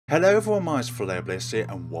Hello everyone, my name is FlareBlitzed here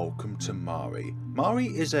and welcome to Mare. Mare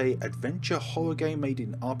is a adventure horror game made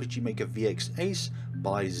in RPG Maker VX Ace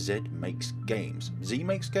by ZMakesGames.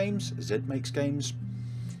 ZMakesGames? ZMakesGames?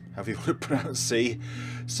 However you want to pronounce C.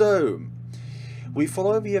 So, we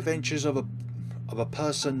follow the adventures of a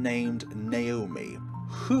person named Naomi,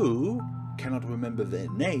 who cannot remember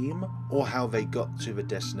their name or how they got to the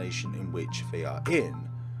destination in which they are in.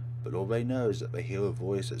 But all they know is that they hear a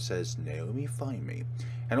voice that says, "Naomi, find me."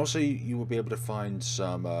 And also you will be able to find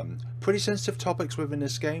some pretty sensitive topics within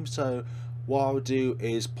this game, so what I'll do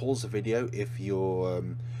is pause the video if you're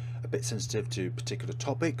a bit sensitive to particular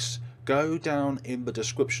topics. Go down in the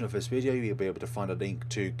description of this video, you'll be able to find a link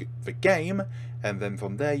to the game, and then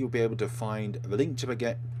from there you'll be able to find the link to the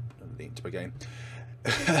game,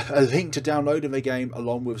 a link to downloading the game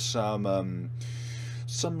along with some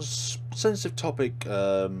sensitive topic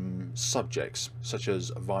subjects such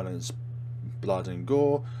as violence, blood and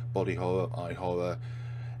gore, body horror, eye horror,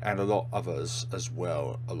 and a lot others as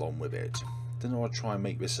well along with it. Then I'll try and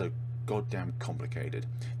make this so goddamn complicated.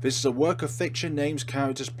 This is a work of fiction. Names,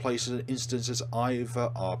 characters, places and instances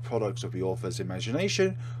either are products of the author's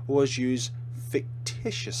imagination or is used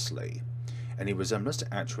fictitiously. Any resemblance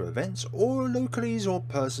to actual events or localities or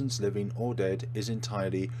persons living or dead is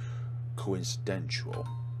entirely coincidental.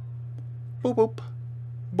 Boop boop.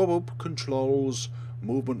 Boop boop. Controls.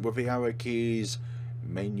 Movement with the arrow keys.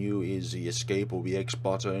 Menu is the escape or the X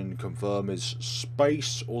button. Confirm is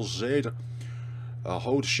space or Z.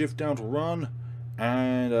 Hold shift down to run.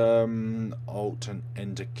 And alt and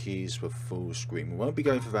enter keys for full screen. We won't be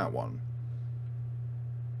going for that one.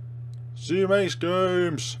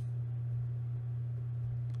 ZMakesGames.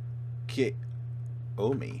 Get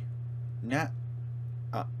Naomi.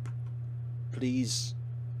 Please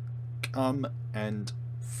come and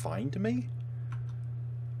find me?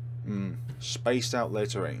 Spaced out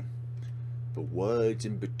lettering. The words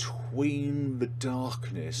in between the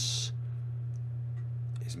darkness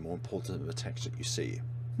is more important than the text that you see.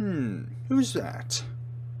 Who's that?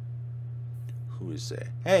 Who is there?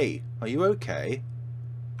 Hey, are you okay?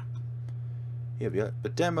 Here we are. The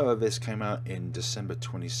demo of this came out in December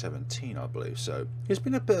 2017, I believe, so it's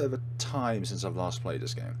been a bit of a time since I've last played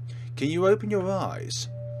this game. Can you open your eyes?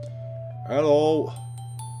 Hello.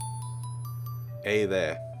 Hey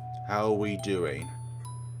there. How are we doing?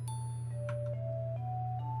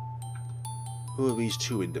 Who are these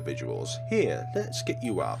two individuals? Here, let's get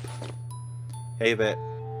you up. Hey there.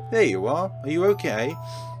 There you are. Are you okay?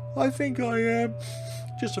 I think I am.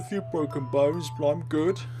 Just a few broken bones, but I'm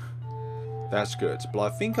good. That's good, but I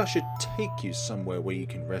think I should take you somewhere where you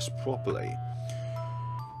can rest properly.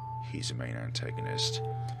 He's the main antagonist.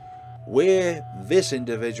 We're this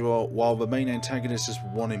individual, while the main antagonist is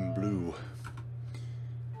one in blue.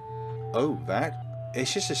 Oh, that?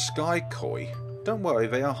 It's just a sky koi. Don't worry,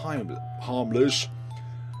 they are harmless.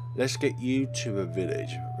 Let's get you to a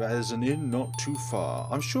village. There's an inn not too far.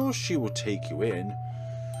 I'm sure she will take you in.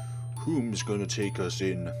 Whom's going to take us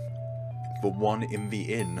in? The one in the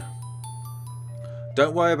inn.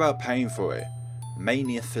 Don't worry about paying for it.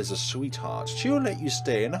 Manith is a sweetheart. She'll let you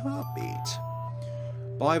stay in a heartbeat.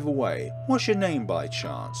 By the way, what's your name by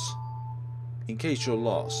chance? In case you're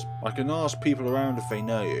lost, I can ask people around if they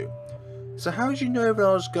know you. So how did you know that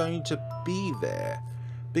I was going to be there?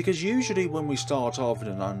 Because usually when we start off in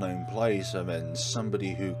an unknown place and then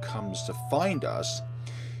somebody who comes to find us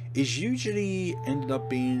is usually ended up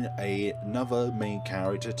being another main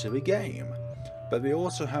character to the game. But they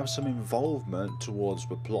also have some involvement towards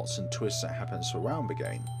the plots and twists that happen around the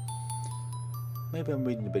game. Maybe I'm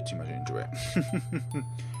reading a bit too much into it.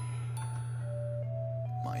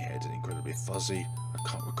 My head is incredibly fuzzy. I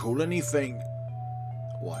can't recall anything.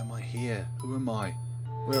 Why am I here? Who am I?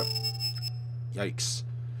 Where? Yikes.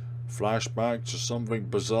 Flashback to something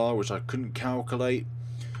bizarre which I couldn't calculate.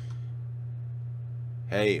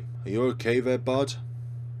 Hey, are you okay there, bud?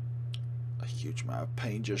 A huge amount of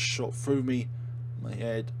pain just shot through me. My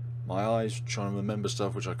head, my eyes, trying to remember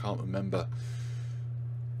stuff which I can't remember.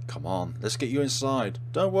 Come on, let's get you inside.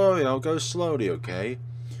 Don't worry, I'll go slowly, okay?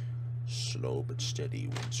 Slow but steady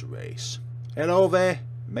wins a race. Hello there,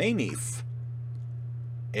 Manith.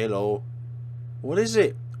 Hello. What is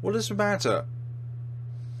it? What is the matter?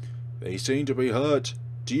 They seem to be hurt.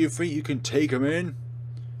 Do you think you can take them in?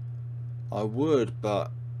 I would,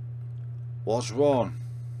 but what's wrong?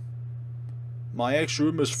 My extra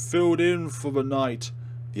room is filled in for the night.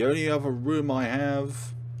 The only other room I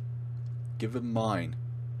have... Give it mine.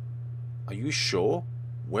 Are you sure?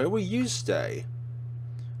 Where will you stay?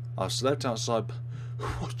 I've slept outside.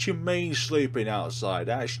 What do you mean sleeping outside?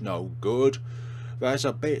 That's no good. That's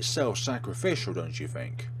a bit self-sacrificial, don't you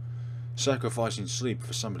think? Sacrificing sleep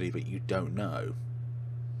for somebody that you don't know.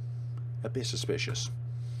 A bit suspicious.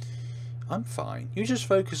 I'm fine. You just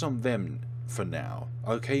focus on them for now.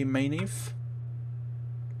 Okay, Mainif?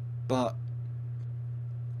 But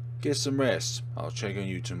get some rest. I'll check on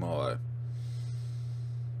you tomorrow.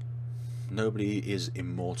 Nobody is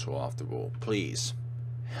immortal after all. Please,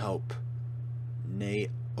 help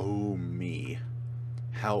Naomi.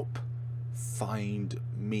 Help find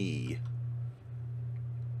me.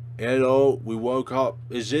 Hello, we woke up.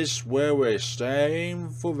 Is this where we're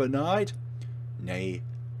staying for the night?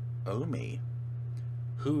 Naomi.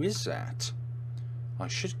 Who is that? I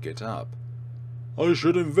should get up. I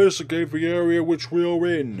should investigate the area which we are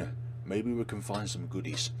in. Maybe we can find some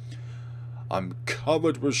goodies. I'm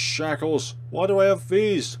covered with shackles. Why do I have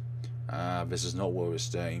these? This is not where we're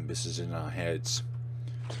staying. This is in our heads.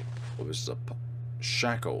 What is the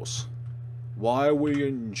shackles? Why are we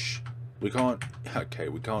in? We can't. Okay,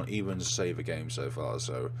 we can't even save a game so far.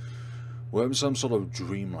 So we're in some sort of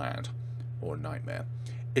dreamland or nightmare.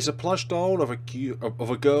 It's a plush doll of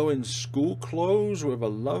a girl in school clothes with a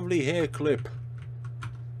lovely hair clip.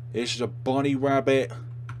 It's a bunny rabbit.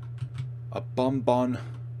 A bun.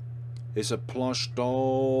 It's a plush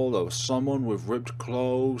doll of someone with ripped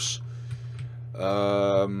clothes. It's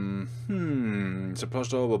a plush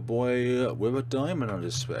doll of a boy with a diamond on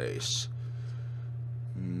his face.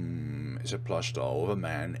 It's a plush doll of a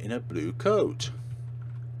man in a blue coat.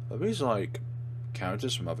 Are these like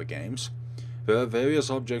characters from other games? There are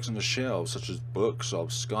various objects on the shelves, such as books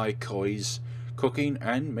of sky toys, cooking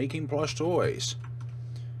and making plush toys.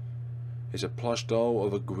 It's a plush doll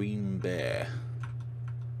of a green bear.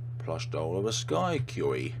 Plush doll of a sky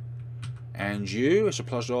curie. And you? It's a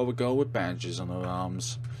plush doll of a girl with badges on her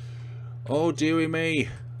arms. Oh dearie me.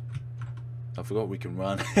 I forgot we can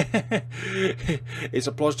run. It's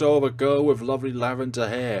a plush doll of a girl with lovely lavender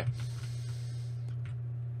hair.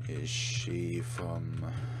 Is she from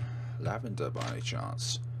Lavender by any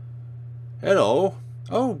chance? Hello?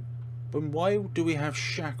 Oh, but why do we have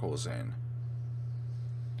shackles in?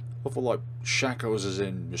 I thought like shackles as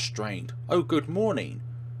in restraint. Oh, good morning.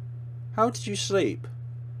 How did you sleep?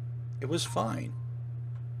 It was fine.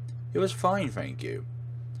 It was fine, thank you.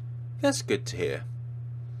 That's good to hear.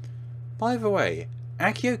 By the way,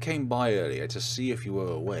 Akio came by earlier to see if you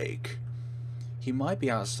were awake. He might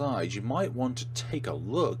be outside. You might want to take a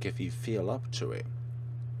look if you feel up to it.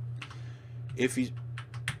 If you...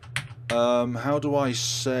 how do I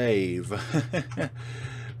save?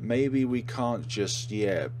 Maybe we can't just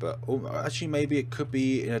yet, but... Oh, actually, maybe it could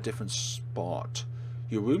be in a different spot.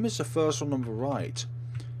 Your room is the first one on the right.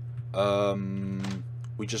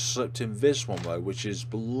 We just slept in this one though, which is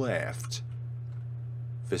left.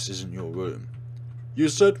 This isn't your room. You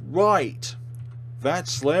said right.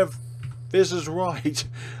 That's left. This is right.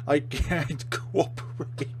 I can't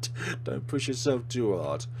cooperate. Don't push yourself too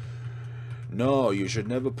hard. No, you should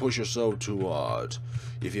never push yourself too hard.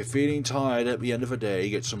 If you're feeling tired at the end of the day,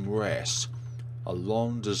 get some rest. A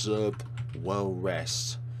long deserved well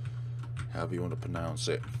rest. However you want to pronounce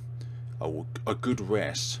it. A good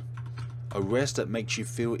rest. A rest that makes you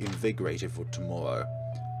feel invigorated for tomorrow.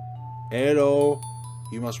 Hello.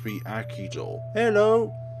 You must be Akio.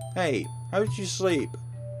 Hello. Hey, how did you sleep?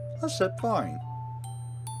 I slept fine.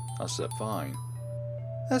 I slept fine.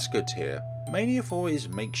 That's good to hear. Mania always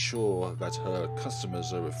makes sure that her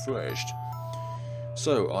customers are refreshed.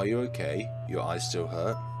 So, are you okay? Your eyes still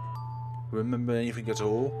hurt? Remember anything at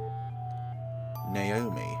all?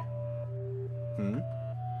 Naomi.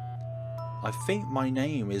 I think my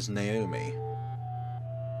name is Naomi.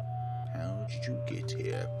 How did you get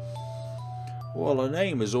here? Well, a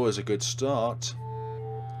name is always a good start.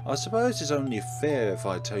 I suppose it's only fair if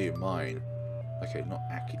I tell you mine. Okay, not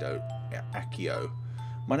Akio. Akio.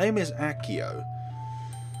 My name is Akio.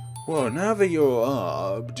 Well, now that you're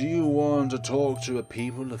up, do you want to talk to the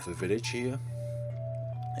people of the village here?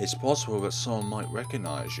 It's possible that someone might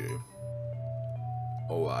recognize you.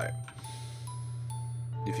 Alright.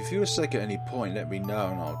 If you feel sick at any point, let me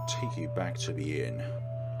know and I'll take you back to the inn.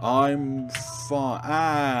 I'm fine.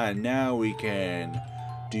 Ah, now we can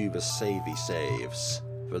do the savey saves.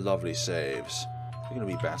 The lovely saves. Are there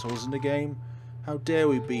going to be battles in the game? How dare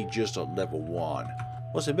we be just at level 1?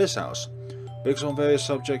 What's in this house? Books on various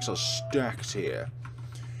subjects are stacked here.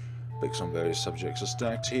 Books on various subjects are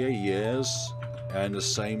stacked here, yes. And the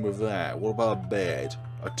same with that. What about a bed?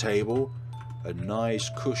 A table? A nice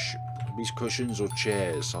cushion? These cushions or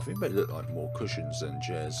chairs? I think they look like more cushions than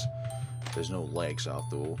chairs. There's no legs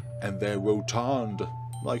after all. And they're rotund,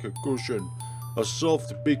 like a cushion. A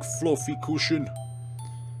soft, big, fluffy cushion.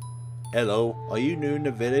 Hello, are you new in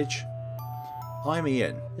the village? I'm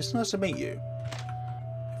Ian. It's nice to meet you.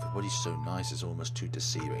 Everybody's so nice, it's almost too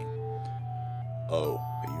deceiving. Oh,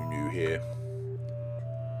 are you new here?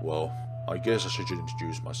 Well, I guess I should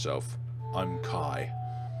introduce myself. I'm Kai.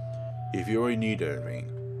 If you really need anything,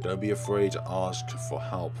 don't be afraid to ask for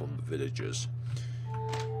help from the villagers.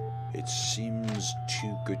 It seems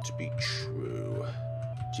too good to be true.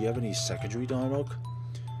 Do you have any secondary dialogue?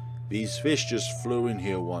 These fish just flew in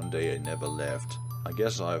here one day and never left. I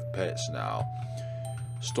guess I have pets now.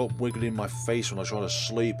 Stop wiggling my face when I try to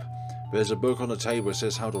sleep. There's a book on the table that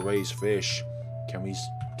says how to raise fish. Can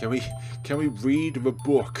we read the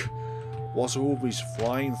book? What's all these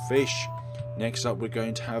flying fish? Next up, we're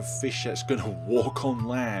going to have fish that's going to walk on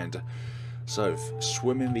land. So,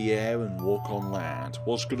 swim in the air and walk on land.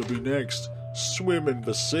 What's going to be next? Swim in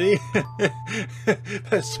the sea?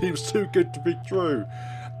 That seems too good to be true.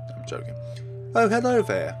 I'm joking. Oh, hello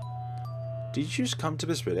there. Did you just come to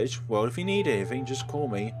this village? Well, if you need anything, just call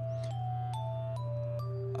me.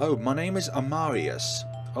 Oh, my name is Amarius.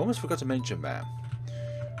 I almost forgot to mention that.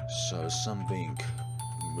 So, something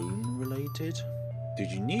moon-related?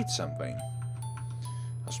 Did you need something?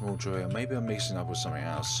 A small tree, or maybe I'm mixing up with something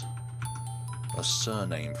else. A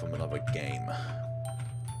surname from another game.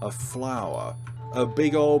 A flower. A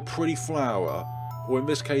big old pretty flower. Or in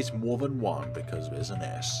this case, more than one, because there's an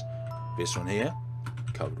S. This one here,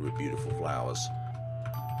 covered with beautiful flowers.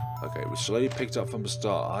 Okay, we slowly picked up from the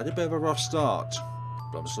start. I had a bit of a rough start,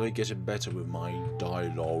 but I'm slowly getting better with my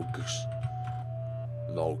dialogues.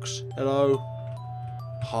 Hello.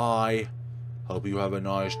 Hi. Hope you have a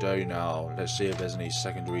nice day now. Let's see if there's any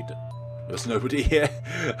secondary... There's nobody here.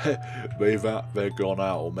 Maybe they're gone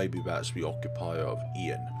out, or maybe that's the occupier of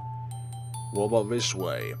Ian. What about this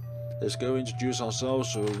way? Let's go introduce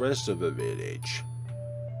ourselves to the rest of the village.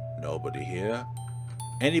 Nobody here.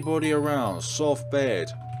 Anybody around? Soft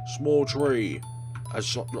bed. Small tree. A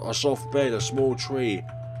soft bed, a small tree.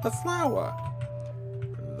 A flower.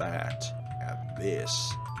 That and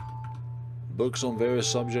this. Books on various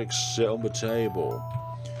subjects sit on the table.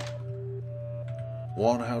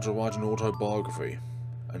 1. How to write an autobiography.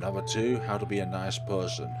 Number 2. How to be a nice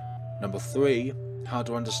person. Number 3. How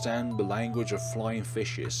to understand the language of flying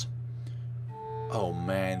fishes. Oh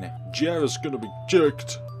man, Jared's gonna be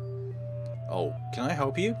jerked. Oh, can I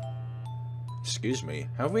help you? Excuse me,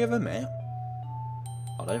 have we ever met?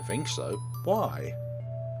 I don't think so. Why?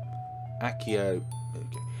 Akio...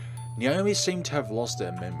 Okay. Naomi seem to have lost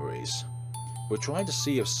their memories. We're trying to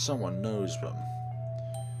see if someone knows them.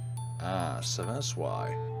 Ah, so that's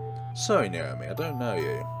why. Sorry, Naomi, I don't know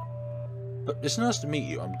you. But it's nice to meet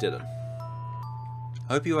you, I'm Dylan.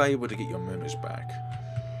 Hope you are able to get your memories back.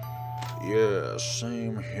 Yeah,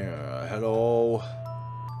 same here. Hello?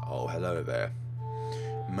 Oh, hello there.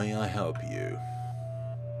 May I help you?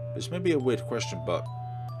 This may be a weird question, but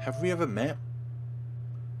have we ever met?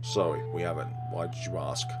 Sorry, we haven't. Why did you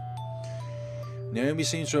ask? Naomi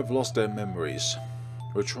seems to have lost their memories.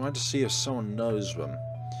 We're trying to see if someone knows them.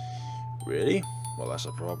 Really? Well, that's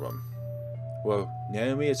a problem. Well,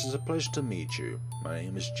 Naomi, it is a pleasure to meet you. My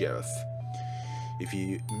name is Jareth. If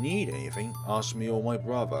you need anything, ask me or my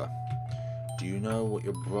brother. Do you know what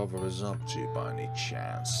your brother is up to by any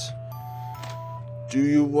chance? Do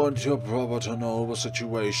you want your brother to know the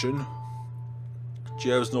situation?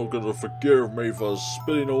 Jareth's not going to forgive me for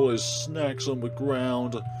spilling all his snacks on the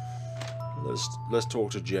ground. Let's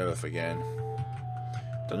talk to Jareth again.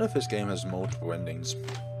 Don't know if this game has multiple endings.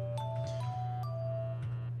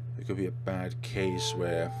 It could be a bad case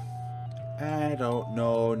where, I don't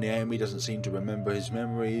know, Naomi doesn't seem to remember his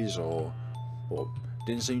memories, or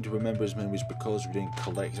didn't seem to remember his memories because we didn't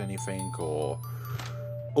collect anything, or...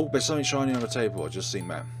 Oh, there's something shiny on the table, I've just seen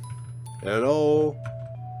that. Hello?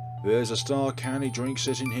 There's a Star Candy drink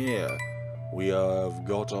sitting here. We have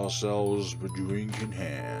got ourselves the drink in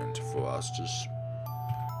hand for us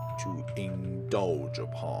to indulge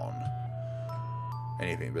upon.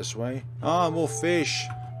 Anything this way? Ah, more fish!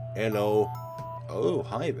 Hello. Oh,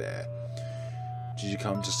 hi there. Did you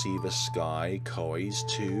come to see the sky kois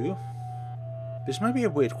too? This might be a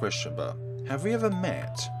weird question, but have we ever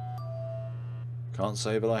met? Can't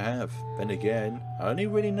say that I have. Then again, I only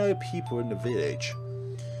really know people in the village.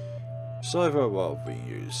 Sorry for bothering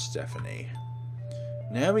you, Stephanie.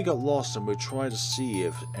 Now we got lost and we're trying to see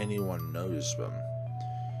if anyone knows them.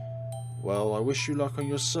 Well, I wish you luck on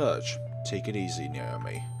your search. Take it easy,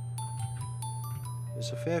 Naomi.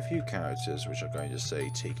 There's a fair few characters which are going to say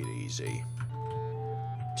take it easy.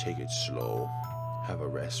 Take it slow. Have a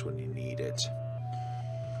rest when you need it.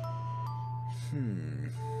 I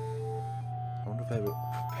wonder if they were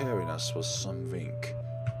preparing us for something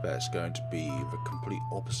that's going to be the complete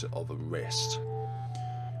opposite of a rest.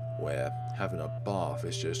 where having a bath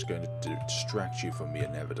is just going to distract you from the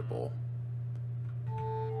inevitable.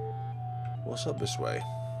 What's up this way?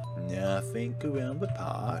 Nothing around the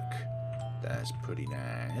park. That's pretty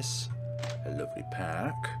nice. A lovely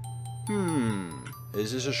park.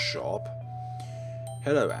 Is this a shop?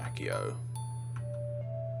 Hello, Akio.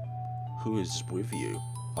 Who is with you?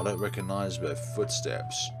 I don't recognize their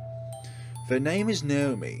footsteps. Their name is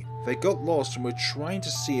Naomi. They got lost and we're trying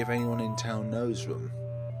to see if anyone in town knows them.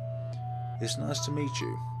 It's nice to meet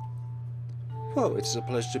you. Well, it's a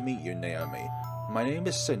pleasure to meet you, Naomi. My name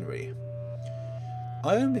is Senri.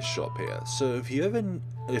 I own this shop here, so if you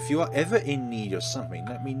are ever in need of something,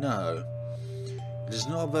 let me know. It is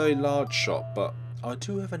not a very large shop, but I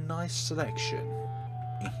do have a nice selection.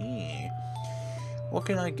 What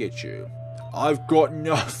can I get you? I've got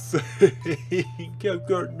nothing. I've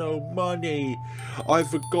got no money. I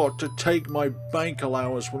forgot to take my bank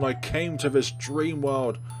allowance when I came to this dream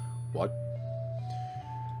world. What?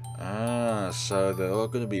 So there are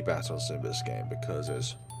going to be battles in this game because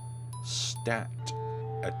there's stat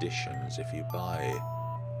additions if you buy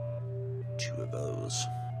 2 of those.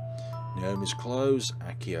 Naomi's clothes,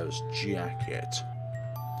 Akio's jacket.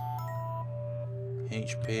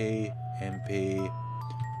 HP, MP.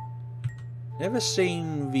 Never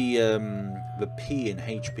seen the P in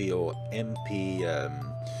HP or MP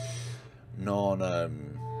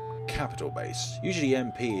non-capital base. Usually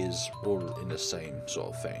MP is all in the same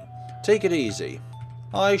sort of thing. Take it easy.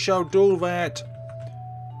 I shall do that.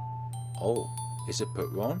 Oh, is it put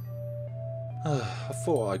wrong? I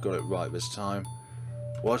thought I got it right this time.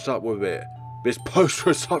 What's up with it? This poster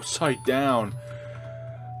is upside down.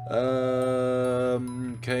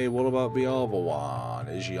 Okay, what about the other one?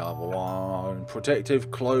 Is the other one? Protective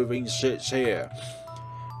clothing sits here.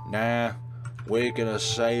 Nah, we're gonna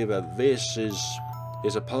say that this is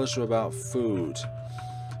a poster about food.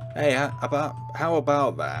 Hey, how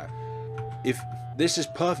about that? If this is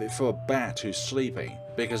perfect for a bat who's sleeping,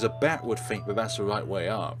 because a bat would think that that's the right way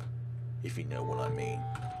up, if you know what I mean.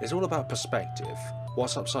 It's all about perspective.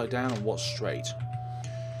 What's upside down and what's straight.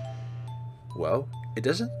 Well, it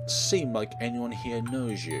doesn't seem like anyone here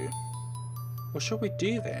knows you. What shall we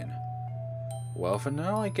do then? Well, for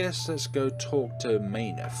now, I guess let's go talk to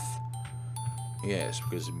Maineth. Yes,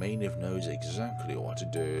 because Maineth knows exactly what to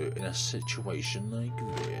do in a situation like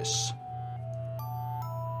this.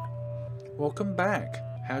 Welcome back.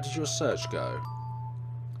 How did your search go?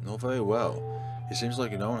 Not very well. It seems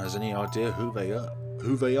like no one has any idea who they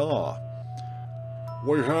are.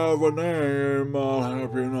 We have a name, I'll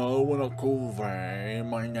have you know when I call them.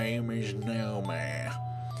 My name is Naomi.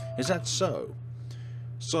 Is that so?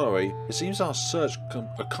 Sorry, it seems our search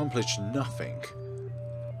accomplished nothing.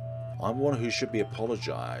 I'm one who should be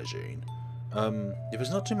apologizing. If it's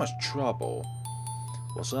not too much trouble.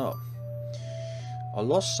 What's up? I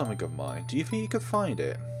lost something of mine. Do you think you could find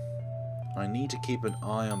it? I need to keep an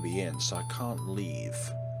eye on the inn, so I can't leave.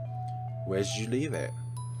 Where did you leave it?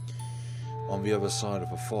 On the other side of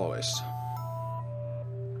the forest.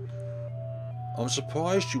 I'm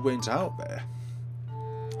surprised you went out there.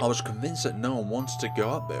 I was convinced that no one wanted to go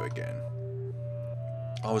up there again.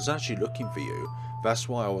 I was actually looking for you. That's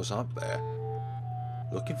why I was up there.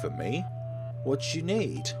 Looking for me? What did you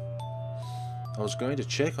need? I was going to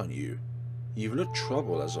check on you. You've looked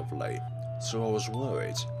troubled as of late, so I was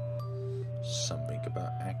worried. Something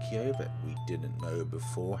about Akio that we didn't know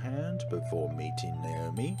beforehand, before meeting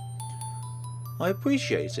Naomi? I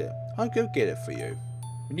appreciate it. I'll go get it for you.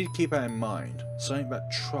 We need to keep that in mind. Something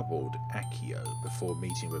that troubled Akio before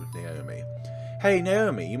meeting with Naomi. Hey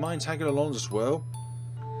Naomi, you mind tagging along as well?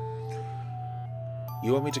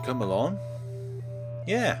 You want me to come along?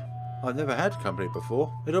 Yeah, I've never had company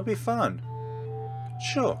before. It'll be fun.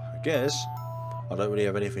 Sure, I guess. I don't really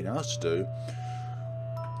have anything else to do.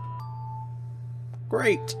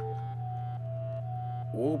 Great.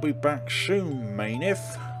 We'll be back soon,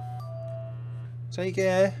 Maineth. Take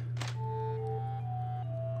care.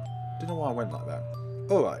 Don't know why I went like that.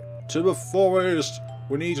 Alright, to the forest.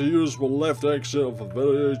 We need to use the left exit of the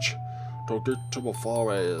village to get to the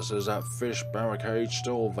forest. There's that fish barricade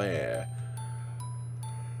still there.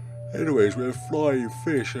 Anyways, we're flying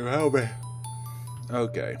fish, so how they...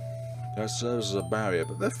 Okay, that serves as a barrier,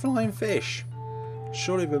 but they're flying fish.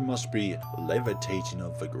 Surely they must be levitating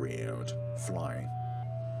off the ground. Flying.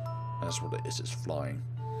 That's what it is, it's flying.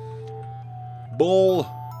 Ball!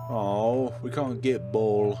 Oh, we can't get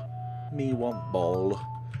ball. Me want ball.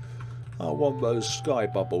 I want those sky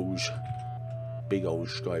bubbles. Big old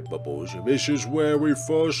sky bubbles. This is where we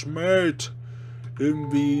first met. In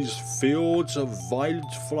these fields of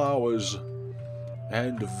violet flowers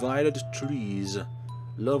and violet trees.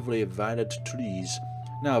 lovely violet trees.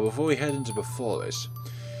 Now, before we head into the forest,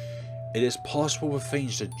 it is possible for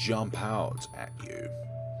things to jump out at you.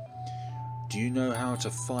 Do you know how to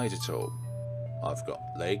fight at all? I've got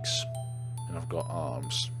legs and I've got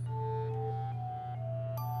arms.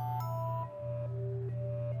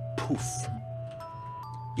 Poof.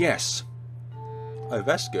 Yes. Oh,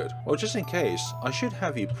 that's good. Well, just in case, I should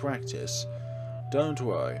have you practice. Don't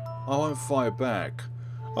worry, I won't fire back.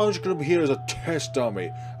 I'm just going to be here as a test dummy.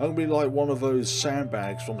 I'm going to be like one of those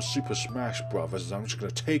sandbags from Super Smash Brothers. I'm just going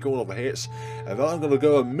to take all of the hits, and then I'm going to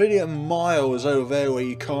go a million miles over there where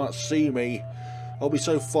you can't see me. I'll be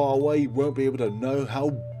so far away you won't be able to know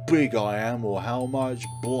how big I am or how much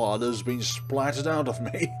blood has been splattered out of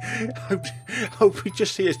me. I'll be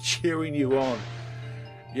just here cheering you on.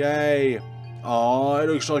 Yay. Oh, it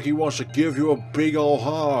looks like he wants to give you a big old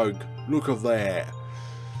hug. Look at that.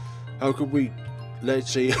 How could we...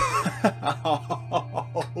 Let's see.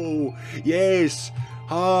 Oh, yes.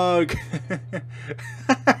 Hug.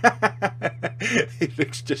 He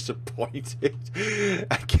looks disappointed.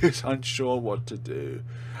 Akio's unsure what to do.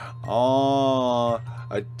 Oh,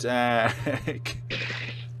 attack.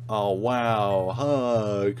 Oh, wow.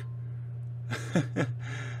 Hug.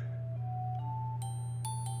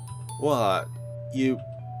 What? You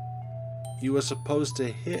were supposed to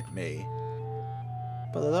hit me.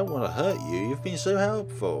 But I don't want to hurt you. You've been so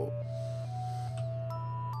helpful.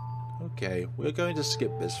 Okay, we're going to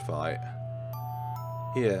skip this fight.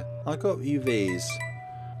 Here, I got you these.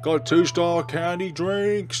 Got 2-star candy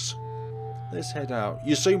drinks. Let's head out.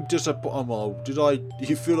 You seem disappointed. Oh,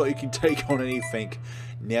 you feel like you can take on anything?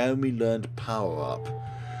 Naomi learned power up.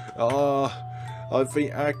 I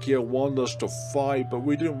think Akio wanted us to fight, but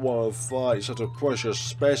we didn't want to fight such a precious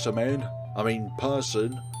specimen. I mean,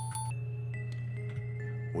 person.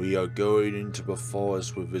 We are going into the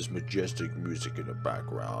forest with this majestic music in the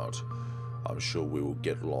background. I'm sure we will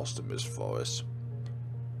get lost in this forest.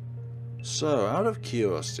 So, out of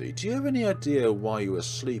curiosity, do you have any idea why you were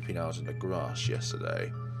sleeping out in the grass yesterday?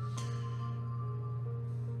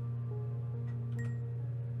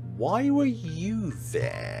 Why were you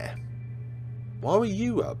there? Why were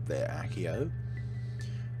you up there, Akio?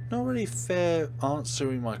 Not really fair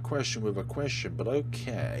answering my question with a question, but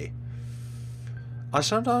okay. I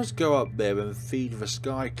sometimes go up there and feed the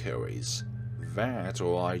sky curries. That,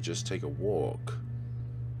 or I just take a walk.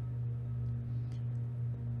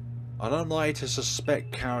 I don't like to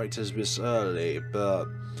suspect characters this early, but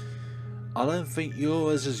I don't think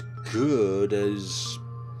you're as good as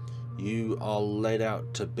you are led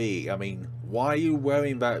out to be. I mean, why are you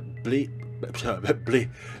wearing that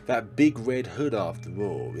that big red hood after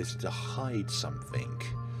all? Is it to hide something?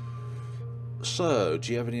 So,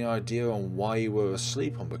 do you have any idea on why you were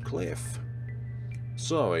asleep on the cliff?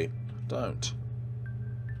 Sorry, don't.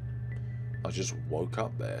 I just woke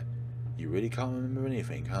up there. You really can't remember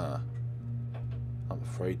anything, huh? I'm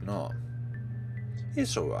afraid not.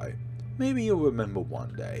 It's alright. Maybe you'll remember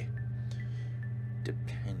one day.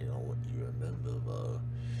 Depending on what you remember, though,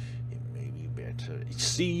 it may be better.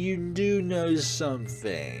 See, you do know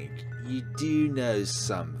something. You do know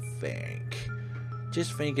something.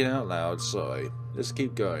 Just thinking out loud, sorry. Let's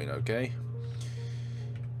keep going, okay?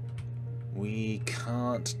 We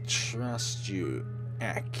can't trust you,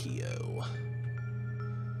 Akio.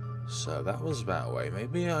 So that was that way.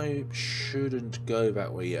 Maybe I shouldn't go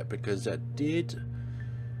that way yet, because that did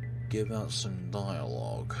give out some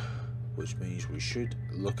dialogue. Which means we should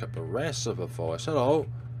look at the rest of the forest. Hello!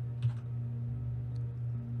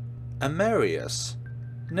 Amarius!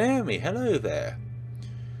 Naomi, hello there!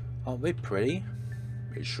 Aren't they pretty?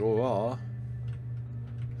 They sure are.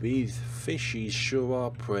 These fishies sure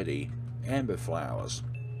are pretty. And the flowers.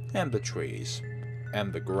 And the trees.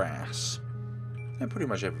 And the grass. And pretty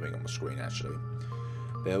much everything on the screen, actually.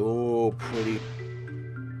 They're all pretty...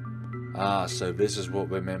 Ah, so this is what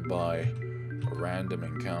they meant by random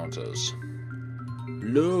encounters.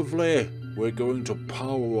 Lovely! We're going to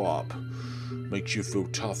power up. Makes you feel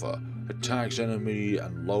tougher. Attacks enemy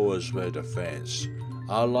and lowers their defense.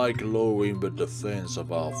 I like lowering the defense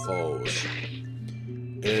of our foes.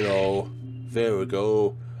 Hello. There we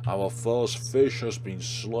go. Our first fish has been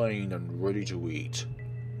slain and ready to eat.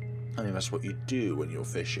 I mean, that's what you do when you're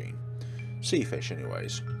fishing. Sea fish,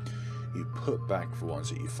 anyways. You put back the ones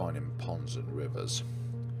that you find in ponds and rivers.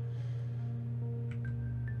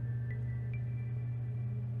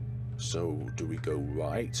 So, do we go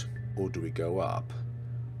right or do we go up?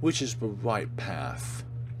 Which is the right path?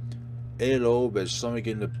 Hello, there's something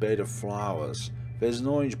in the bed of flowers. There's an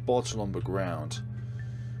orange bottle on the ground.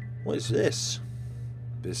 What is this?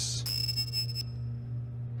 This...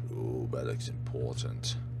 Oh that looks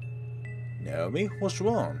important. Naomi, what's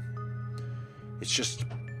wrong? It's just...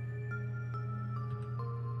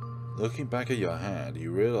 Looking back at your hand,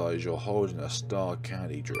 you realize you're holding a star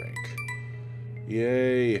candy drink.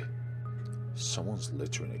 Yay! Someone's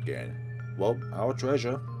littering again. Well, our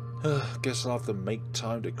treasure. Guess I'll have to make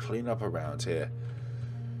time to clean up around here.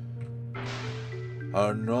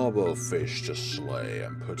 Another fish to slay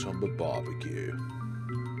and put on the barbecue.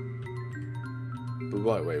 The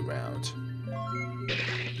right way round.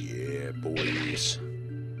 Yeah, boys.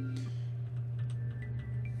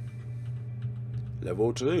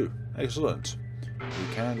 Level 2. Excellent. You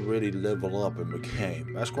can really level up in the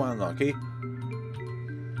game. That's quite unlucky.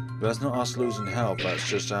 But that's not us losing health, that's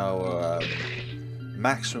just our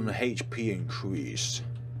maximum HP increased.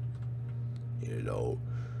 You know,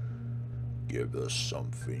 give us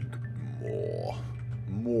something more.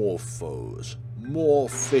 More foes. More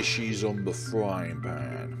fishies on the frying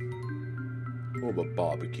pan. Or the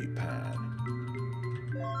barbecue pan.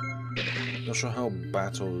 Not sure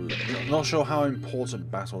how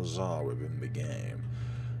important battles are within the game,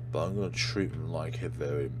 but I'm going to treat them like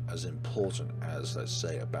they're as important as, let's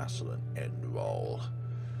say, a battle and end roll.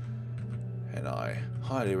 And I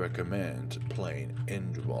highly recommend playing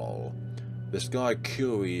end roll. This guy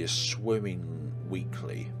Curie is swimming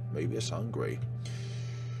weakly. Maybe it's hungry.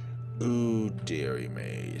 Ooh, dearie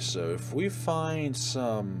me. So if we find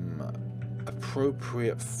some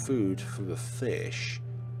appropriate food for the fish,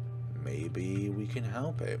 maybe we can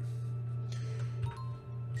help it.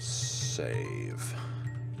 Save.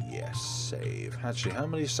 Yes, save. Actually, how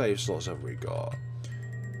many save slots have we got?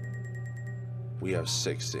 We have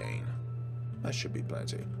 16. That should be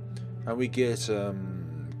plenty. And we get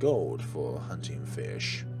gold for hunting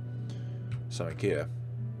fish. Something here.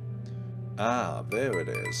 Ah, there it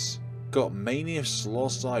is. Got Mania's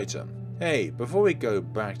lost item. Hey, before we go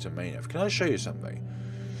back to Mania, can I show you something?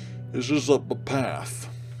 This is up a path.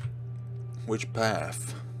 Which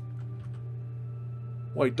path?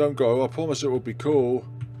 Wait, don't go. I promise it will be cool.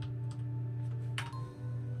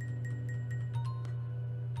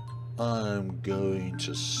 I'm going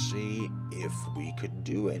to see if we could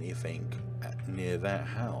do anything near that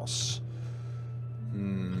house.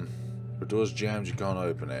 The door's jammed, you can't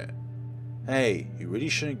open it. Hey, you really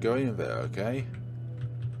shouldn't go in there, okay?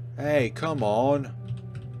 Hey, come on.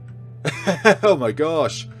 Oh my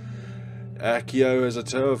gosh. Akio has a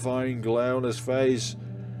terrifying glare on his face,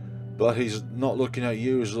 but he's not looking at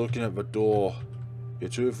you, he's looking at the door. You're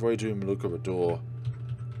too afraid to even look at the door.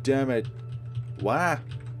 Damn it. Why?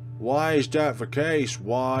 Why is that the case?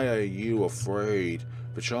 Why are you afraid?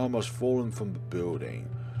 The child must have fallen from the building.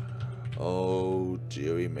 Oh,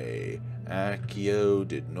 dearie me. Akio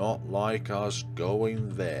did not like us going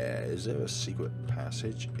there. Is there a secret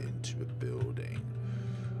passage into the building?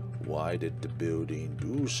 Why did the building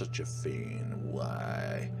do such a thing?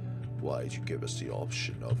 Why? Why did you give us the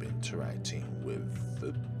option of interacting with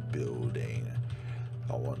the building?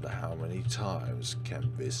 I wonder how many times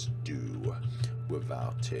can this do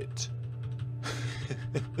without it?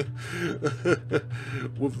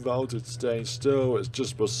 Without it staying still, it's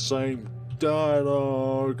just the same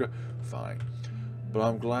dialogue. Fine. But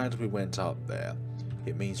I'm glad we went up there.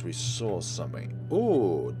 It means we saw something.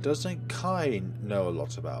 Ooh, doesn't Kai know a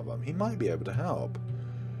lot about them? He might be able to help.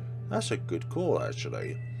 That's a good call,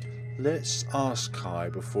 actually. Let's ask Kai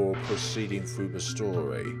before proceeding through the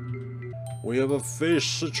story. We have a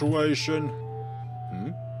fish situation.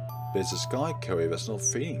 There's a sky curry that's not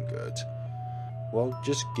feeling good. Well,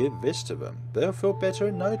 just give this to them. They'll feel better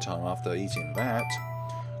in no time after eating that.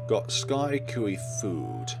 Got sky curry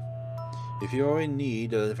food. If you're in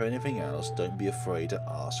need of anything else, don't be afraid to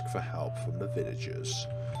ask for help from the villagers.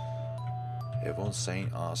 Everyone's saying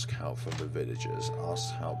ask help from the villagers.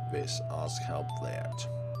 Ask help this, ask help that.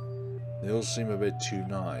 They all seem a bit too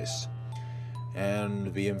nice.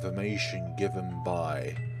 And the information given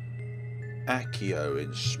by Akio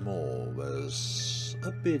in small was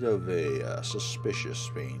a bit of a suspicious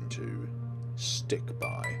thing to stick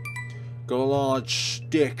by. Got a large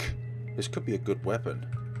stick. This could be a good weapon.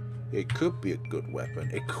 It could be a good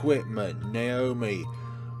weapon. Equipment, Naomi.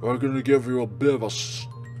 We're going to give you a bit of a stick.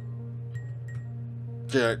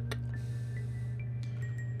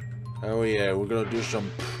 Oh yeah, we're going to do some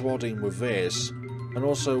prodding with this. And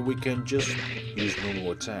also we can just use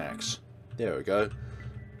normal attacks. There we go.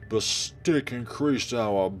 The stick increased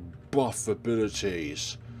our buff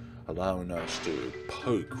abilities, allowing us to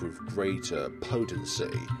poke with greater potency.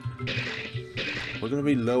 We're going to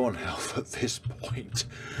be low on health at this point.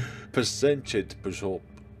 Percentage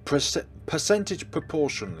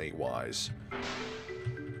proportionally wise.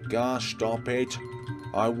 Gosh, stop it.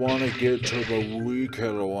 I want to get to the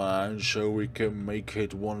weaker one so we can make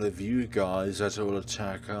it one of you guys that will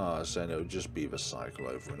attack us, and it'll just be the cycle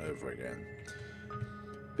over and over again.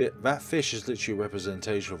 But that fish is literally a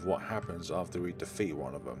representation of what happens after we defeat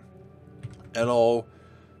one of them. Hello,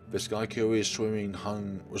 this Akio is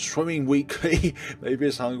swimming weakly. Maybe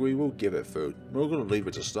it's hungry. We'll give it food. We're not going to leave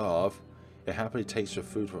it to starve. It happily takes the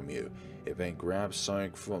food from you. It then grabs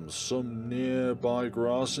something from some nearby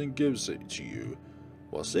grass and gives it to you.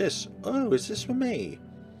 What's this? Oh, is this for me?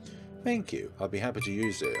 Thank you. I'll be happy to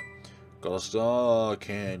use it. Got a star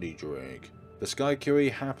candy drink. The Sky Curie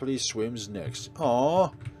happily swims next.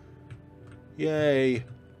 Aww. Yay.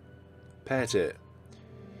 Pet it.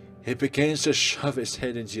 It begins to shove its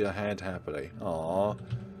head into your hand happily. Aww.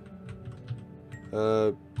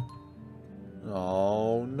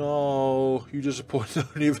 Oh no. You disappointed not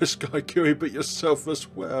only the Sky Curie but yourself as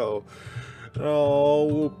well. Oh,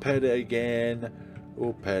 we'll pet it again.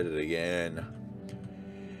 We'll pet it again.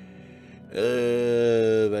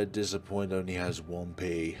 That disappoint only has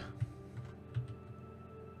 1p.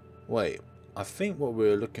 Wait, I think what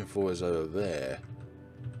we're looking for is over there.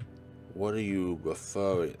 What are you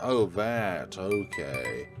referring? Oh, that.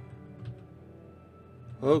 Okay.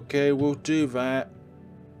 Okay, we'll do that.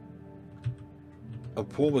 I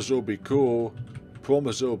promise it'll be cool.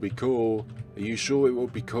 Promise it'll be cool. Are you sure it will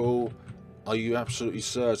be cool? Are you absolutely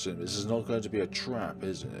certain? This is not going to be a trap,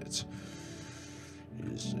 isn't it?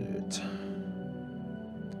 Is it?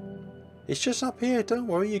 It's just up here, don't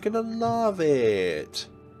worry, you're gonna love it.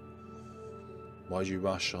 Why'd you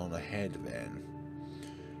rush on ahead then?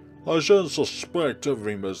 I shouldn't suspect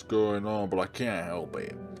everything that's going on, but I can't help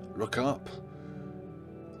it. Look up.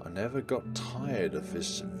 I never got tired of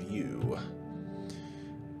this view.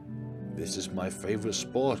 This is my favourite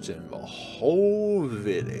spot in the whole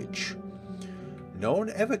village. No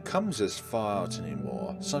one ever comes this far out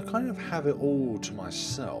anymore, so I kind of have it all to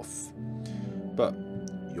myself. But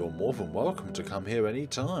you're more than welcome to come here any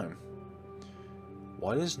time.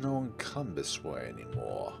 Why does no one come this way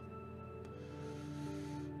anymore?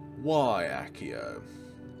 Why, Akio?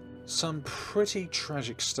 Some pretty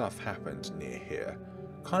tragic stuff happened near here.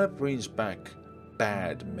 Kind of brings back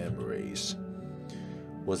bad memories.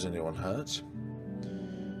 Was anyone hurt?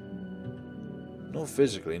 Not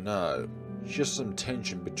physically, no. Just some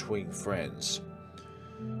tension between friends.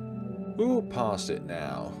 We're all past it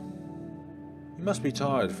now. You must be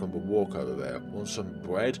tired from the walk over there. Want some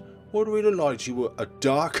bread? What do we look like? You were a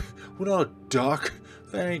duck? We're not a duck.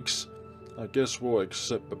 Thanks. I guess we'll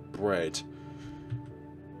accept the bread.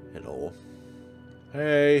 Hello.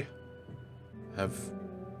 Hey. Have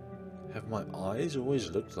my eyes always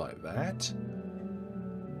looked like that?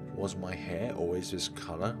 Was my hair always this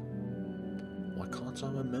colour? Why can't I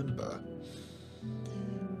remember?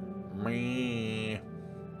 Me.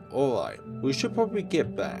 Alright, we should probably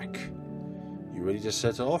get back. You ready to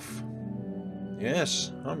set off?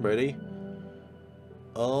 Yes, I'm ready.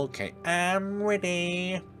 Okay, I'm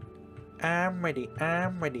ready. I'm ready,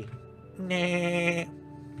 I'm ready. Nah.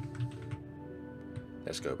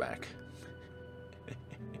 Let's go back.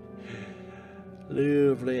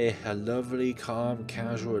 Lovely, a lovely, calm,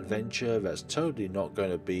 casual adventure that's totally not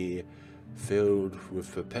going to be filled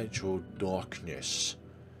with perpetual darkness.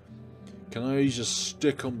 Can I just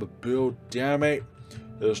stick on the build? Damn it!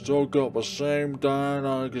 It's still got the same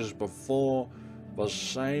dialogue as before. The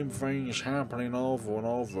same things happening over and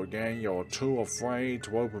over again. You're too afraid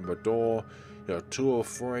to open the door. You're too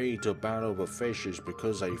afraid to battle the fishes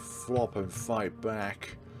because they flop and fight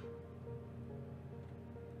back.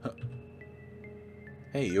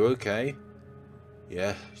 Hey, you okay?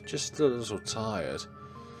 Yeah, just a little tired.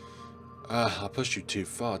 I pushed you too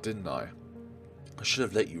far, didn't I? I should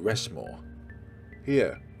have let you rest more.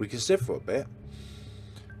 Here, we can sit for a bit.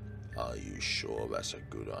 Are you sure that's a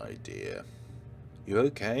good idea? You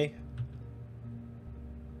okay?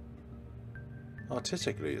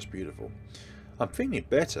 Artistically, it's beautiful. I'm feeling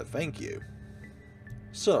better, thank you.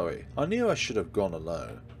 Sorry, I knew I should have gone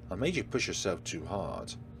alone. I made you push yourself too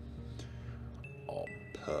hard. On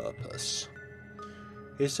purpose.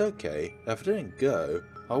 It's okay. If I didn't go,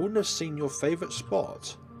 I wouldn't have seen your favourite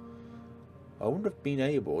spot. I wouldn't have been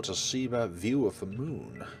able to see that view of the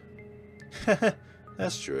moon.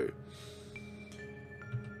 That's true.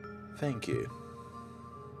 Thank you.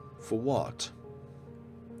 For what?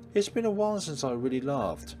 It's been a while since I really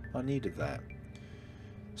laughed. I needed that.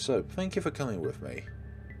 So, thank you for coming with me.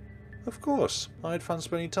 Of course, I had fun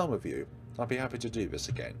spending time with you. I'd be happy to do this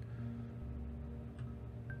again.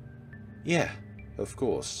 Yeah, of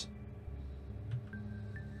course.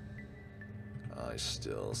 I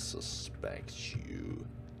still suspect you,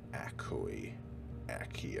 Akio.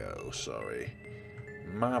 Akio, sorry.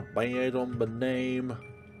 My bad on the name.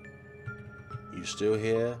 You still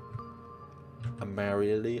here?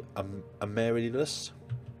 Amaryllis?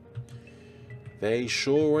 They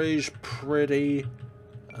sure is pretty.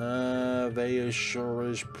 They sure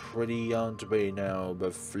is pretty, aren't they now?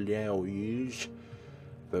 The flowers.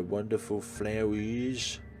 The wonderful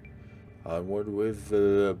flowers. I wonder if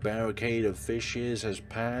the barricade of fishes has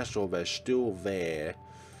passed or they're still there.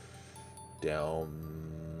 Down.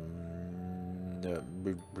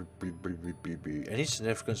 Any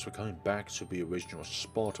significance for coming back to the original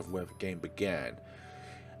spot of where the game began?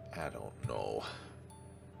 I don't know.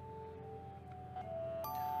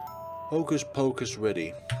 Hocus pocus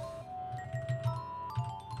ready.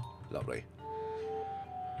 Lovely.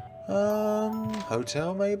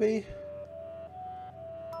 Hotel maybe?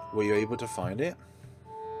 Were you able to find it?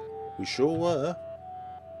 We sure were.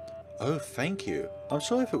 Oh, thank you. I'm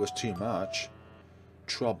sorry if it was too much.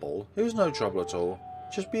 Trouble? It was no trouble at all.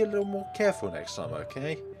 Just be a little more careful next time,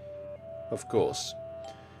 okay? Of course.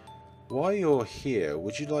 While you're here,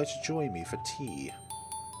 would you like to join me for tea?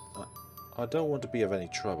 I don't want to be of any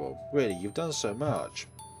trouble. Really, you've done so much.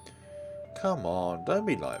 Come on, don't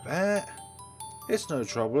be like that. It's no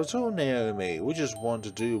trouble at all, Naomi. We just want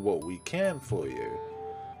to do what we can for you.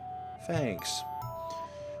 Thanks.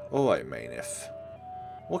 Alright, Mainif.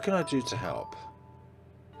 What can I do to help?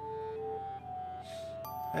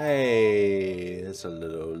 Hey, that's a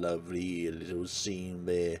little lovely little scene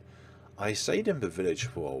there. I stayed in the village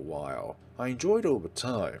for a while. I enjoyed all the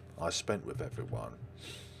time I spent with everyone.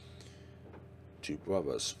 Two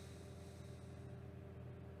brothers.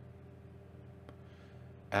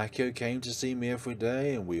 Akio came to see me every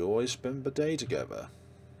day and we always spent the day together.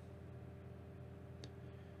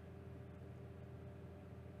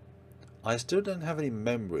 I still don't have any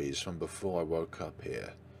memories from before I woke up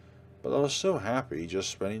here, but I was so happy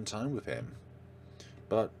just spending time with him.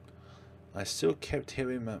 But I still kept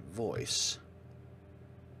hearing that voice.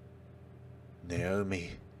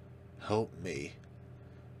 Naomi, help me.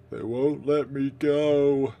 They won't let me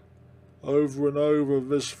go. Over and over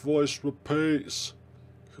this voice repeats.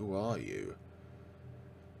 Who are you?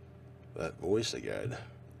 That voice again.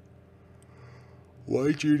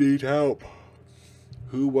 Why do you need help?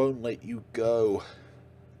 Who won't let you go?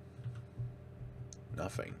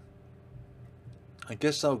 Nothing. I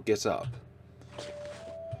guess I'll get up.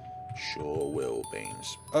 Sure will,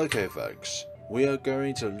 Beans. Okay, folks. We are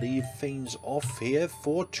going to leave things off here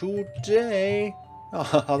for today.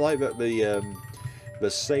 Oh, I like that the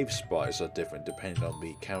save sprites are different depending on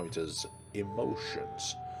the character's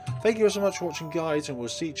emotions. Thank you so much for watching, guys, and we'll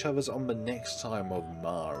see each other on the next time of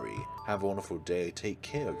Mare. Have a wonderful day. Take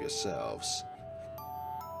care of yourselves.